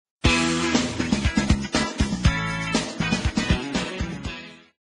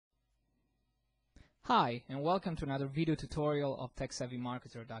Hi, and welcome to another video tutorial of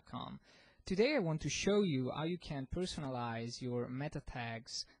TechSavvyMarketer.com. Today I want to show you how you can personalize your meta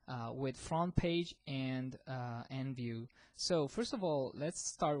tags with front page and end view. So first of all, let's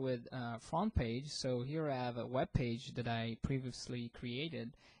start with front page. So here I have a web page that I previously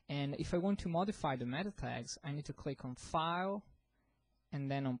created, and if I want to modify the meta tags, I need to click on File and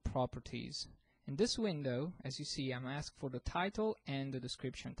then on Properties. In this window, as you see, I'm asked for the title and the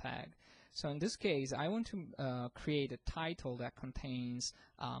description tag. So in this case, I want to create a title that contains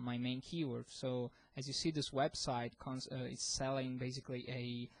my main keyword. So as you see, this website is selling basically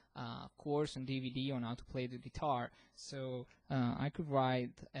a course and DVD on how to play the guitar. So I could write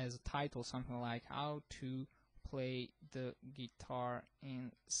as a title something like how to play the guitar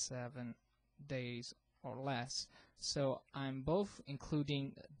in 7 days or less. So I'm both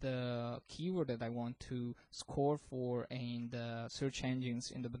including the keyword that I want to score for in the search engines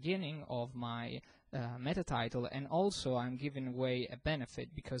in the beginning of my meta title, and also I'm giving away a benefit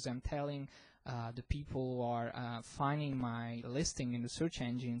because I'm telling the people who are finding my listing in the search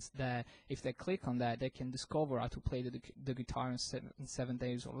engines that if they click on that, they can discover how to play the guitar in 7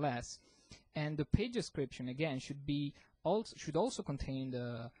 days or less. And the page description again should also contain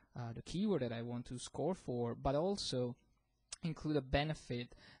the keyword that I want to score for, but also include a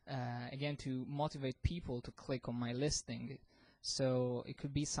benefit again to motivate people to click on my listing. So it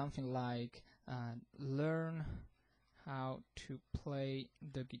could be something like learn how to play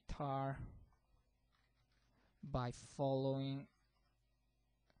the guitar by following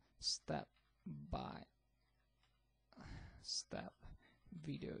step by step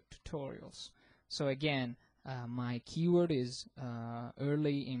video tutorials. So again, my keyword is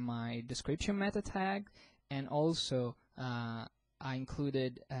early in my description meta tag, and also I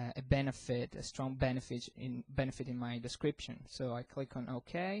included a benefit, a strong benefit in my description. So I click on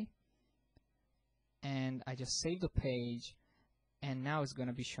OK, and I just save the page, and now it's going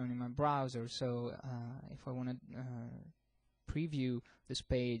to be shown in my browser. So if I want to preview this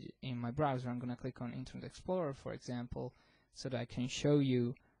page in my browser, I'm going to click on Internet Explorer, for example, so that I can show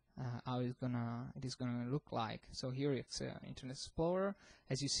you how it is gonna look like. So here it's Internet Explorer.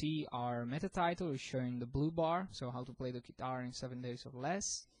 As you see, our meta title is showing the blue bar, so how to play the guitar in 7 days or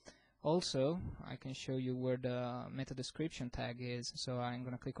less. Also, I can show you where the meta description tag is. So I'm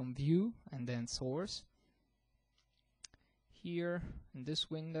gonna click on View and then Source. Here in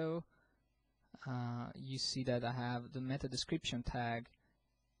this window, you see that I have the meta description tag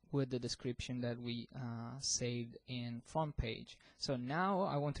with the description that we saved in front page. So now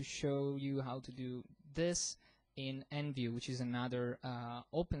I want to show you how to do this in EndView, which is another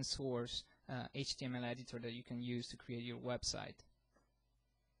open source HTML editor that you can use to create your website.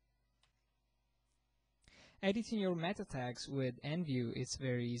 Editing your meta tags with EndView is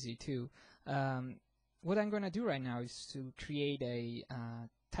very easy too. What I'm going to do right now is to create a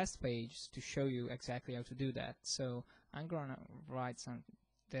test page to show you exactly how to do that. So I'm going to write some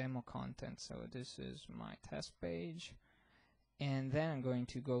demo content. So this is my test page, and then I'm going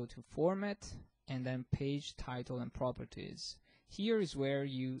to go to Format and then Page Title and Properties. Here is where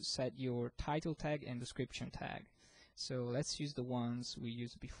you set your title tag and description tag. So let's use the ones we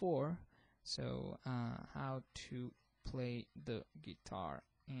used before. So how to play the guitar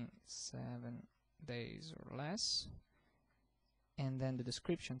in 7 days or less, and then the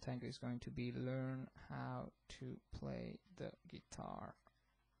description tag is going to be learn how to play the guitar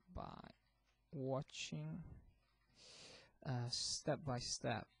by watching a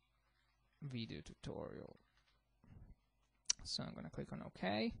step-by-step video tutorial. So I'm going to click on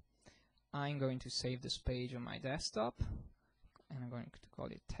OK. I'm going to save this page on my desktop, and I'm going to call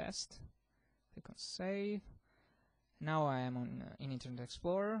it test. Click on Save. Now I am in Internet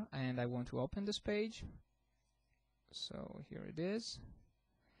Explorer, and I want to open this page. So here it is.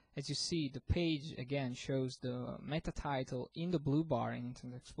 As you see, the page again shows the meta title in the blue bar in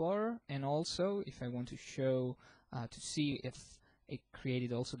Internet Explorer, and also if I want to show to see if it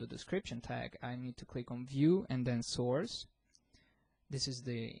created also the description tag, I need to click on View and then Source. This is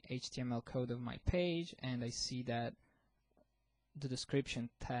the HTML code of my page, and I see that the description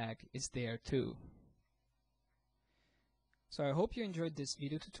tag is there too. So I hope you enjoyed this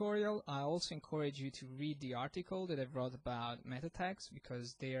video tutorial. I also encourage you to read the article that I wrote about meta tags,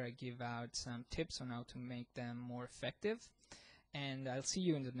 because there I give out some tips on how to make them more effective. And I'll see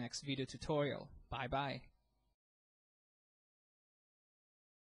you in the next video tutorial. Bye bye.